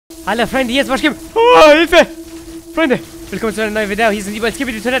Hallo Freunde, hier ist Bashkim. Oh, Hilfe! Freunde, willkommen zu einem neuen Video. Hier sind überall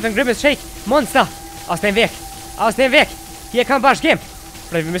die Toilette und Grimace Shake. Monster! Aus dem Weg! Aus dem Weg! Hier kommt Bashkim!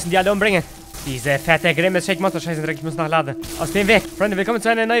 Freunde, wir müssen die alle umbringen. Diese fette Grimace Shake Monster Scheiße direkt, ich muss nachladen. Aus dem Weg! Freunde, willkommen zu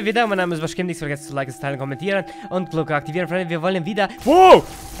einem neuen Video. Mein Name ist Bashkim. Nichts vergessen zu liken, zu teilen, kommentieren und Glocke aktivieren. Freunde, wir wollen wieder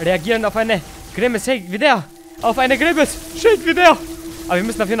reagieren auf eine Grimace Shake Video. Auf eine Grimace Shake Video. Aber wir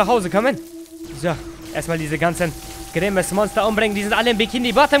müssen dafür nach Hause kommen. So, erstmal diese ganzen Grimace Monster umbringen. Die sind alle im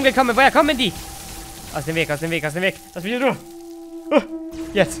Bikini Bottom gekommen. Woher kommen die? Aus dem Weg, aus dem Weg, aus dem Weg. Lass mich hier durch.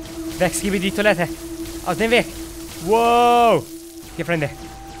 Jetzt. Weg, gebe die Toilette. Aus dem Weg. Wow. Okay, Freunde.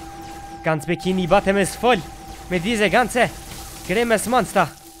 Ganz Bikini Bottom ist voll. Mit dieser ganzen Grimace Monster.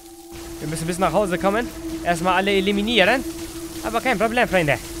 Wir müssen bis nach Hause kommen. Erstmal alle eliminieren. Aber kein Problem,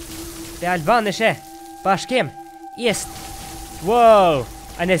 Freunde. Der albanische Bashkim ist... Wow.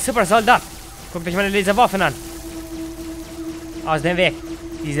 Eine super Soldat. Guckt euch meine Laserwaffen an. Aus dem Weg.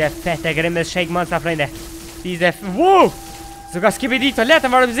 Diese fette Grimace Shake Monster, Freunde. Diese... Wow! Sogar skippe die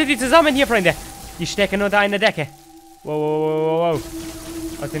Toilette. Warum sind die zusammen hier, Freunde? Die stecken unter einer Decke. Wow, wow, wow, wow,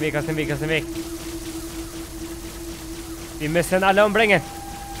 wow. Aus dem Weg, aus dem Weg, aus dem Weg. Wir müssen alle umbringen.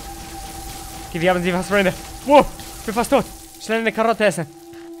 Okay, wir haben sie fast, Freunde. Wow! Ich bin fast tot. Schnell eine Karotte essen.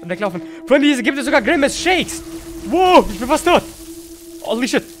 Und weglaufen. Freunde, hier gibt es sogar Grimace Shakes. Wow! Ich bin fast tot. Holy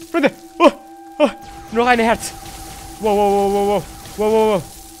shit. Freunde. Oh, oh. Noch ein Herz. Wow, wow, wow, wow, wow. Wow, wow, wow.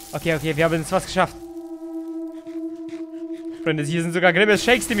 Okay, okay, wir haben es fast geschafft. Freunde, hier sind sogar Grimace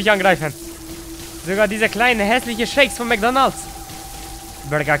Shakes, die mich angreifen. Sogar diese kleinen, hässlichen Shakes von McDonald's.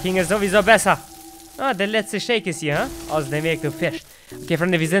 Burger King ist sowieso besser. Ah, der letzte Shake ist hier, huh? Aus dem Weg, du Fisch. Okay,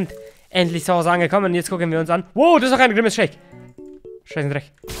 Freunde, wir sind endlich zu Hause angekommen und jetzt gucken wir uns an. Wow, das ist auch ein Grimace Shake. Scheißen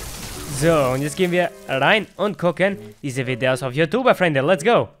Dreck. So, und jetzt gehen wir rein und gucken diese Videos auf YouTube, Freunde. Let's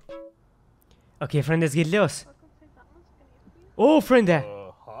go. Okay, Freunde, es geht los. Oh, Freunde.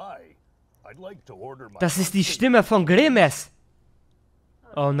 Das ist die Stimme von Grimace.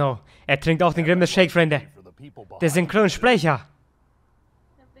 Oh, no. Er trinkt auch den Grimace Shake, Freunde. Der Synchronsprecher.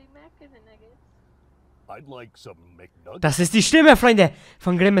 Das ist die Stimme, Freunde,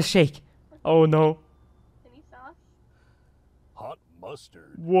 von Grimace Shake. Oh, no.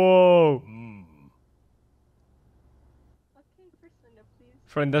 Wow.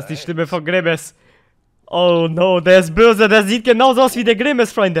 Freunde, das ist die Stimme von Grimace. Oh no, der ist böse, der sieht genauso aus wie der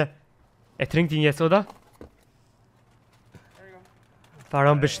Grimace, Freunde. Er trinkt ihn jetzt, oder?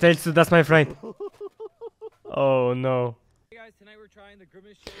 Warum bestellst du das, mein Freund? Oh no.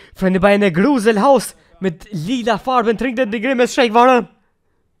 Freunde, bei einem Gruselhaus mit lila Farben trinkt er den Grimace Shake, warum?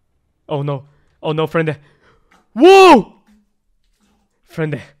 Oh no, Freunde. Wow!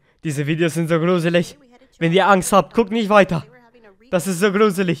 Freunde, diese Videos sind so gruselig. Wenn ihr Angst habt, guckt nicht weiter. Das ist so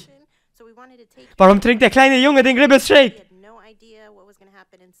gruselig. Warum trinkt der kleine Junge den Grimace Shake?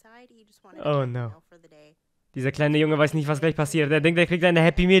 Oh no. Dieser kleine Junge weiß nicht, was gleich passiert. Er denkt, er kriegt eine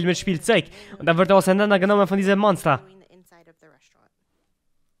Happy Meal mit Spielzeug. Und dann wird er auseinandergenommen von diesem Monster.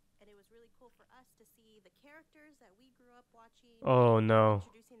 Oh no.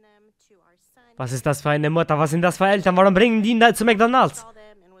 Was ist das für eine Mutter? Was sind das für Eltern? Warum bringen die ihn da zu McDonald's?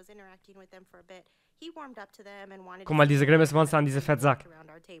 Guck mal, diese Grimace Monster an, diese Fettsack.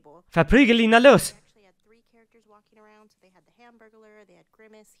 Verprügel ihn, na los!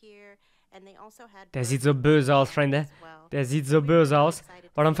 Der sieht so böse aus, Freunde. Der sieht so böse aus.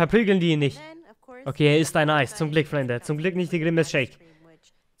 Warum verprügeln die ihn nicht? Okay, er isst ein Eis. Zum Glück, Freunde. Zum Glück nicht den Grimace Shake.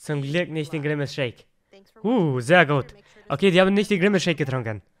 Zum Glück nicht den Grimace Shake. Sehr gut. Okay, die haben nicht den Grimace Shake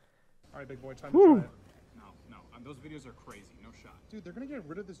getrunken.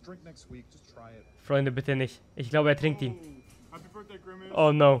 Freunde, bitte nicht. Ich glaube, er trinkt ihn.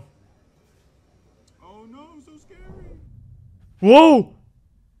 Oh no. Wow!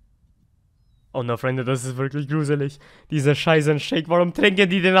 Oh no, Freunde, das ist wirklich gruselig. Dieser scheißen Shake, warum trinken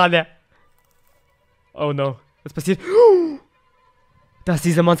die denn alle? Oh no. Was passiert? Das ist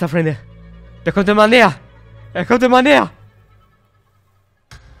dieser Monster, Freunde. Der kommt immer näher. Er kommt immer näher.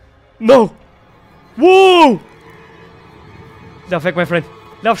 No. Wow! Lauf weg, mein Freund.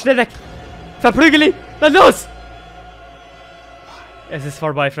 Lauf schnell weg. Verprügel ihn. Na los! Es ist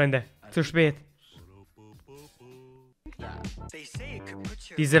vorbei, Freunde. Zu spät.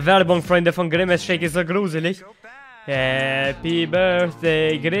 Diese Werbung, Freunde, von Grimace Shake ist so gruselig. Happy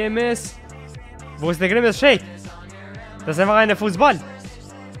Birthday, Grimace. Wo ist der Grimace Shake? Das ist einfach eine Fußball.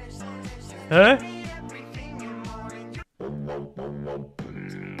 Hä?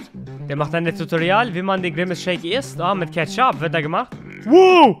 Der macht ein Tutorial, wie man den Grimace Shake isst. Ah, mit Ketchup wird er gemacht.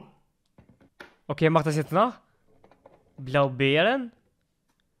 Wow! Okay, er macht das jetzt nach. Blaubeeren.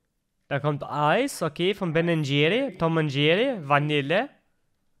 Da kommt Eis, okay, von Ben & Jerry, Tom & Jerry, Vanille.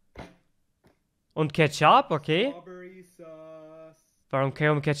 Und Ketchup, okay. Strawberry sauce. Warum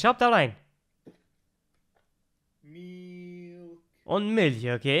kommt Ketchup da rein? Milk. Und Milch,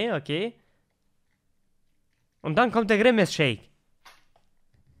 okay, okay. Und dann kommt der Grimace Shake.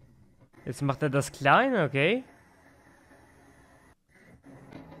 Jetzt macht er das klein, okay.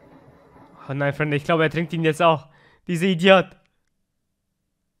 Oh nein, Freunde, ich glaube, er trinkt ihn jetzt auch. Dieser Idiot.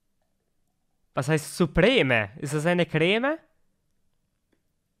 Was heißt Supreme? Ist das eine Creme?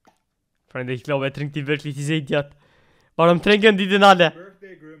 Freunde, ich glaube, er trinkt ihn wirklich, dieser Idiot. Warum trinken die denn alle?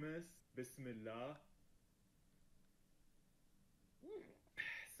 Birthday Grimace. Bismillah.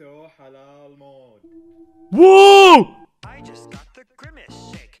 So, Halal Mode. Woo!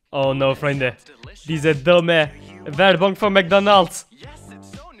 Oh no, Freunde. Diese dumme Werbung von McDonald's.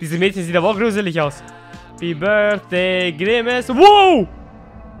 Diese Mädchen sieht aber auch gruselig aus. Happy Birthday, Grimace. Wow!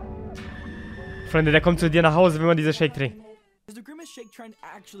 Freunde, der kommt zu dir nach Hause, wenn man diese Shake trinkt.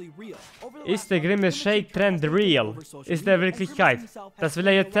 Ist der Grimace Shake Trend real? Ist der Wirklichkeit? Das will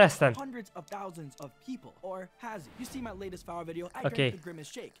er jetzt testen. Okay.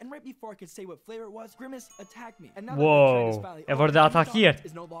 Wow, er wurde attackiert.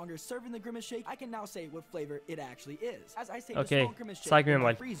 Okay, zeig mir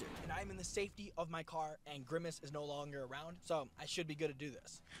mal.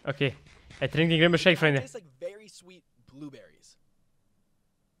 Okay, er trinkt den Grimace Shake, Freunde.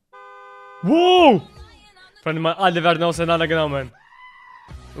 Wow! Freunde, mal alle werden auseinandergenommen.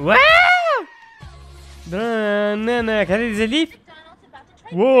 Wow! Kennt ihr diese Lied?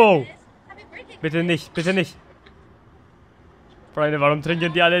 Wow! Bitte nicht, bitte nicht. Freunde, warum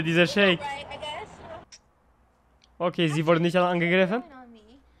trinken die alle diese Shake? Okay, sie wurde nicht angegriffen.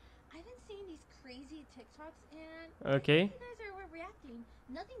 Okay.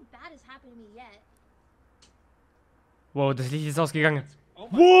 Wow, das Licht ist ausgegangen.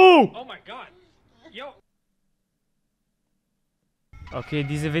 Wow! Oh my god. Yo. Okay,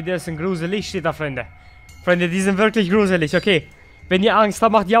 diese Videos sind gruselig, steht da, Freunde. Freunde, die sind wirklich gruselig, okay. Wenn ihr Angst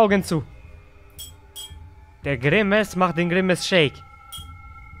habt, macht die Augen zu. Der Grimace macht den Grimace Shake.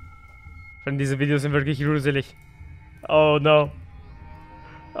 Freunde, diese Videos sind wirklich gruselig. Oh no.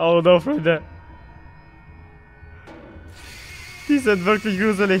 Oh no, Freunde. Die sind wirklich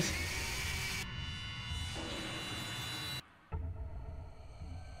gruselig.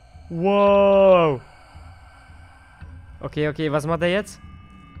 Wow. Okay, okay, was macht er jetzt?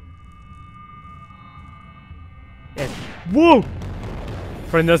 Wow.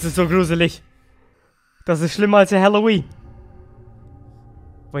 Freunde, das ist so gruselig. Das ist schlimmer als der Halloween.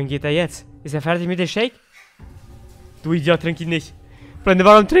 Wohin geht er jetzt? Ist er fertig mit dem Shake? Du Idiot, trink ihn nicht. Freunde,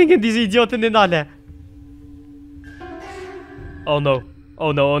 warum trinken diese Idioten denn alle? Oh no.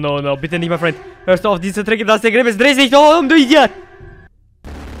 Oh no, oh no, oh no. Bitte nicht, mein Freund. Hörst du auf, diese zu trinken, das ist der Grimace. Dreh dich doch um, du Idiot.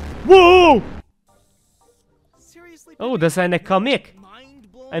 Wow! Oh, das ist eine Comic.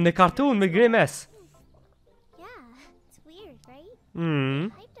 Eine Cartoon mit Grimace.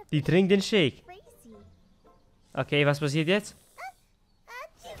 Hm. Die trinkt den Shake. Okay, was passiert jetzt?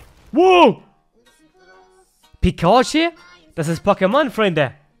 Wow! Pikachu? Das ist Pokémon,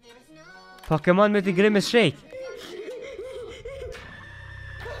 Freunde. Pokémon mit dem Grimace Shake.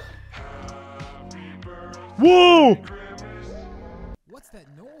 Wow!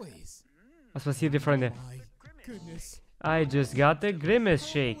 Was passiert hier, Freunde? I just got the Grimace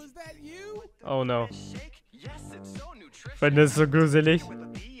Shake. Oh no. Freunde, das ist so gruselig.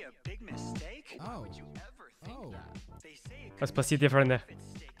 Was passiert hier, Freunde?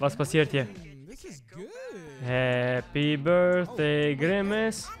 Was passiert hier? Happy Birthday,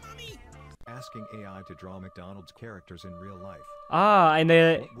 Grimace. Ah,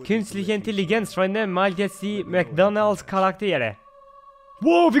 eine künstliche Intelligenz, Freunde, malt jetzt die McDonald's Charaktere.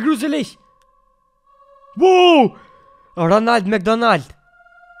 Wow, wie gruselig! Wow! Ronald McDonald!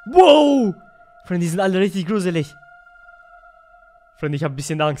 Wow! Freunde, die sind alle richtig gruselig. Freunde, ich habe ein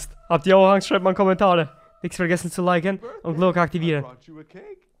bisschen Angst. Habt ihr auch Angst? Schreibt mal in Kommentare. Nichts vergessen zu liken und Glocke aktivieren.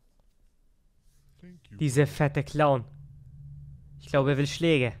 Diese fette Clown. Ich glaube, er will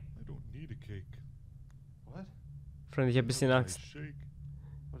Schläge. Freunde, ich habe ein bisschen Angst.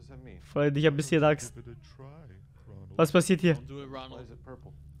 Freunde, ich habe ein bisschen Angst. Was passiert hier?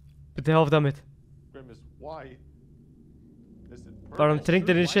 Bitte hör auf damit. Warum trinkt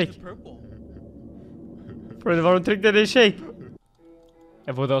er den Shake? Freunde, warum trinkt er den Shake?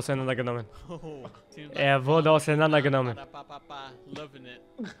 Er wurde auseinandergenommen. Er wurde auseinandergenommen.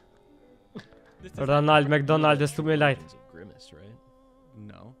 Ronald McDonald, es tut mir leid.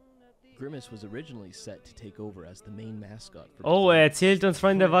 Oh, er erzählt uns,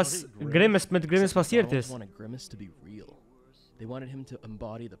 Freunde, was mit Grimace passiert ist. They wanted him to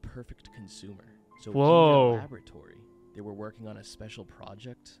embody the perfect consumer. So Whoa. in their laboratory, they were working on a special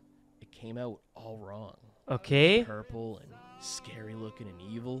project. It came out all wrong. Okay. Purple and scary looking and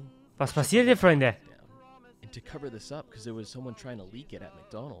evil. Was passiert hier, Freunde? And to cover this up, because there was someone trying to leak it at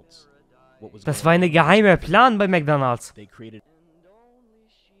McDonald's. What was Das going war on ein geheimer Plan bei McDonald's. They created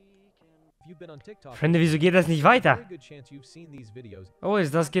Freunde, wieso geht das nicht weiter? Oh,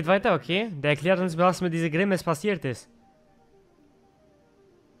 das geht weiter, okay. Der erklärt uns, was mit dieser Grimace passiert ist.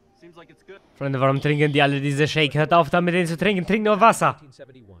 Freunde, warum trinken die alle diese Shake? Hört auf damit, den zu trinken. Trink nur Wasser.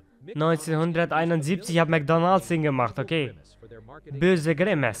 1971 hat McDonald's den gemacht, okay. Böse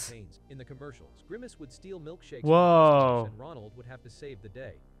Grimace. Wow.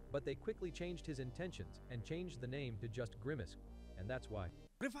 But they quickly changed his intentions and changed the name to just Grimace, and that's why.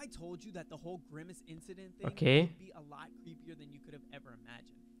 What if I told you that the whole Grimace incident thing Okay. would be a lot creepier than you could have ever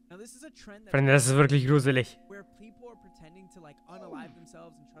imagined? Now this is a trend that Freunde, das ist wirklich gruselig. where people are pretending to like unalive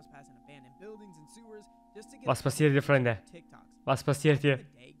themselves and trespass in abandoned buildings and sewers just to get Was passiert hier, Freunde? TikToks. Was passiert hier? Back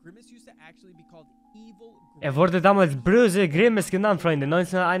in the day, Grimace used to actually be called Evil Er wurde damals böse Grimace genannt, Freunde,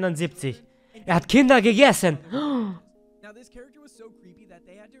 1971. Er hat Kinder gegessen. Now this character was so creepy that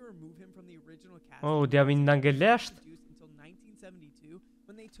they had to remove him from the original cast. Oh, die haben ihn dann gelöscht. Until 1972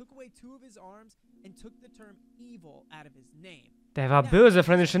 when they took away 2 of his arms and took the term evil out of his name. Der war böse,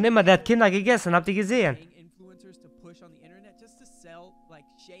 Freunde, schon immer. Der hat Kinder gegessen, habt ihr gesehen? Influencers to push on the internet just to sell like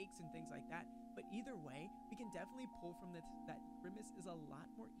shakes and things like that. But either way, we can definitely pull from this that Grimace is a lot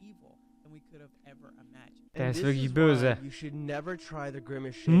more evil than we could have ever imagined. Der ist wirklich böse. You should never try the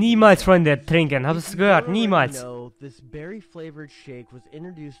Grimace shake. Niemals, Freunde, trinken. Habt ihr es gehört? Niemals. No, this berry-flavored shake was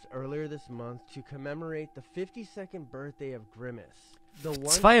introduced earlier this month to commemorate the 52nd birthday of Grimace.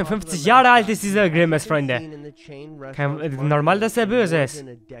 52 Jahre alt ist dieser Grimace, Freunde. Normal, dass er böse ist.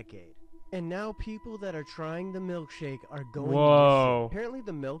 And now people that are trying the milkshake are going Whoa. to apparently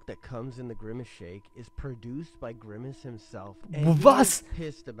the milk that comes in the Grimace shake is produced by Grimace himself. Was?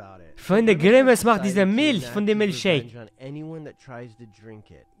 Pissed about it. Freunde, Grimace macht diese Milch von dem Milchshake. Anyone that tries to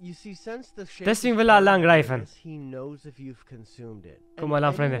drink it. You see, since the shake Deswegen will er alle angreifen. he knows if you've consumed it. Guck mal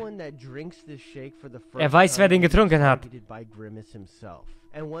an, Freunde. Anyone that drinks this shake for the first Er weiß, wer den time getrunken hat. is targeted by Grimace himself.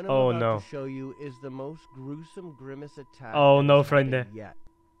 And what I'm Oh, about no. to show you is the most gruesome Grimace attack Oh, that no, has happened Freunde. yet.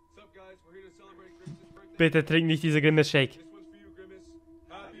 Bitte trink nicht diese Grimace Shake.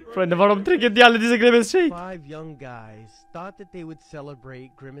 Freunde, warum trinken die alle diese Grimace Shake? 5 young guys thought that they would celebrate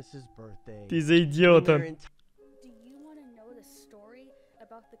Grimace's birthday. Diese Idioten. Do you want to know the story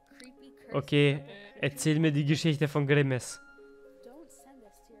about the creepy curse? Okay, erzähl mir die Geschichte von Grimace. Don't send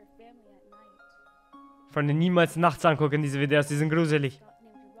this to your family at night. Freunde, niemals nachts angucken diese Videos, die sind gruselig.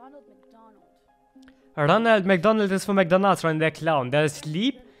 Named Ronald McDonald. Ronald McDonald ist von McDonald's, Freunde, der Clown. Der ist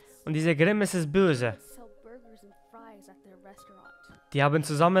lieb und dieser Grimace ist böse. Sell burgers and fries at their restaurant. Die haben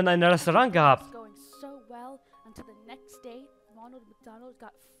zusammen ein Restaurant gehabt. It's going so well until the next day Ronald McDonald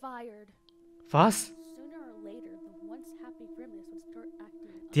got fired. Was? Sooner or later, the once happy Grimace would start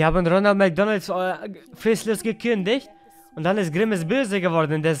acting. Die haben Ronald McDonald fristlos gekündigt und dann ist Grimace böse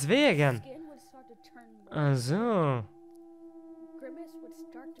geworden, deswegen. Skin would start to turn Ach so. Grimace would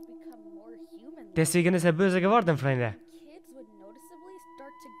start to become more human. Deswegen ist er böse geworden, Freunde. Kids would noticeably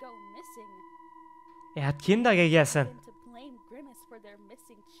start to go missing. Er hat Kinder gegessen. Then to blame Grimace for their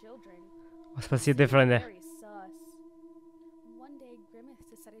missing children. Was passiert hier, Freunde? Very sus. One day Grimace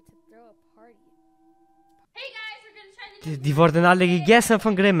decided to throw a party. Die wurden alle gegessen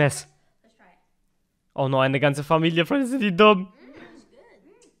von Grimace. Oh no, eine ganze Familie, Freunde, sind die dumm.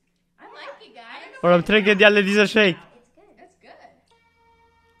 Warum trinken die alle diese Shake?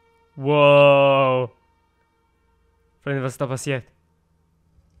 Wow. Freunde, was ist da passiert?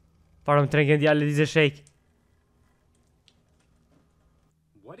 Warum trinken die alle diese Shake?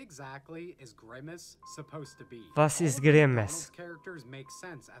 What exactly is Grimace supposed to be? Was ist All of Grimace? McDonald's characters make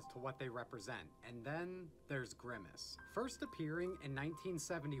sense as to what they represent. And then there's Grimace. First appearing in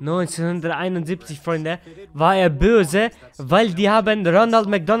 1971. 1971, Freunde, war er böse, weil die haben Ronald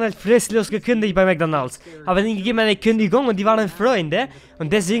McDonald fristlos gekündigt bei McDonald's. Haben ihm gegeben eine Kündigung und die waren Freunde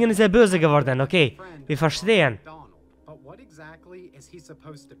und deswegen ist er böse geworden. Okay, wir verstehen. But what exactly is he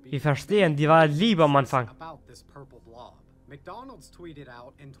supposed to be? Wir verstehen, die war lieb am Anfang. About this purple blob. McDonald's tweeted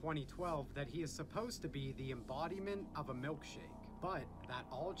out in 2012 that he is supposed to be the embodiment of a milkshake. But that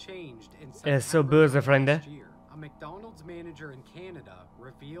all changed in Er ist so September böse, of Freunde. last year. A McDonald's manager in Canada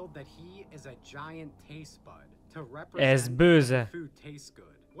revealed that he is a giant taste bud to Er ist represent böse. food tastes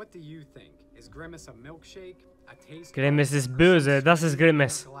good. What do you think? Is Grimace a milkshake a taste Grimace bud, ist böse, das ist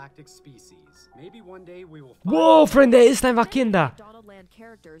Grimace. galactic species. Maybe one day we will Wow, Freunde, er isst einfach Kinder. McDonaldland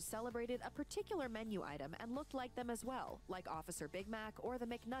characters celebrated a particular menu item and looked like them as well, like Officer Big Mac or the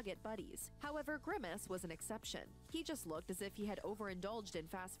McNugget Buddies. However, Grimace was an exception. He just looked as if he had overindulged in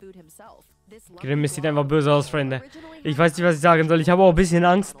fast food himself. This Grimace sieht einfach böse aus, Freunde. Ich weiß nicht, was ich sagen soll. Ich habe auch ein bisschen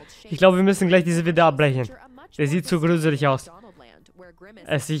Angst. Ich glaube, wir müssen gleich diese Video abbrechen. Der sieht zu gruselig aus.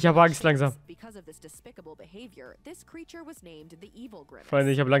 Ich habe Angst langsam.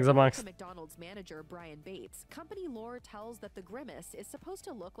 Freunde, ich habe langsam Angst. McDonald's manager Brian Bates, company lore tells that the Grimace is supposed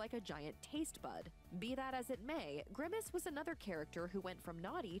to look like a giant taste bud. Be that as it may, Grimace was another character who went from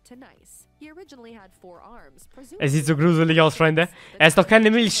naughty to nice. He originally had 4 arms. Er sieht so gruselig aus, Freunde. Er ist doch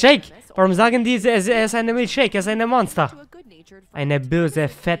keine Milchshake. Warum sagen die, er ist eine Milchshake? Er ist eine Monster. Eine böse,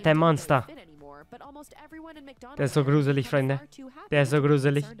 fette Monster. Der ist so gruselig, Freunde. Der ist so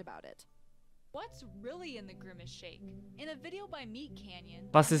gruselig.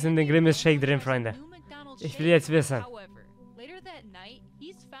 Was ist in dem Grimace Shake drin, Freunde? Ich will jetzt wissen.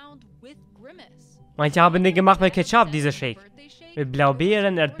 Manche haben den gemacht mit Ketchup, diese Shake. Mit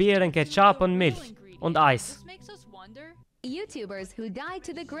Blaubeeren, Erdbeeren, Ketchup und Milch. Und Eis.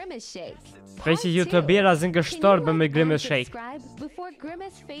 Welche YouTuber sind gestorben mit Grimace Shake?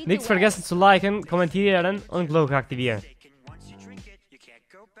 Nichts vergessen zu liken, kommentieren und Glocke aktivieren.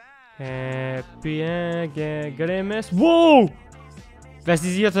 Happy Grimace. Wow! Wer ist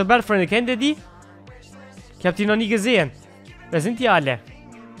diese YouTuber, Freunde? Kennt ihr die? Ich habe die noch nie gesehen. Wer sind die alle?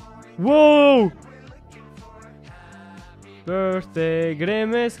 Wow! Birthday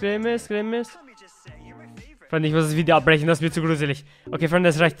Grimace, Grimace, Grimace. Freunde, ich muss das Video abbrechen, das ist mir zu gruselig. Okay, Freunde,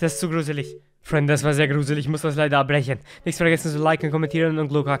 das reicht, das ist zu gruselig. Freunde, das war sehr gruselig, ich muss das leider abbrechen. Nichts vergessen zu liken, kommentieren und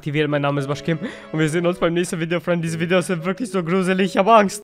Glocke aktivieren. Mein Name ist Bashkim und wir sehen uns beim nächsten Video, Freunde. Diese Videos sind wirklich so gruselig, ich habe Angst.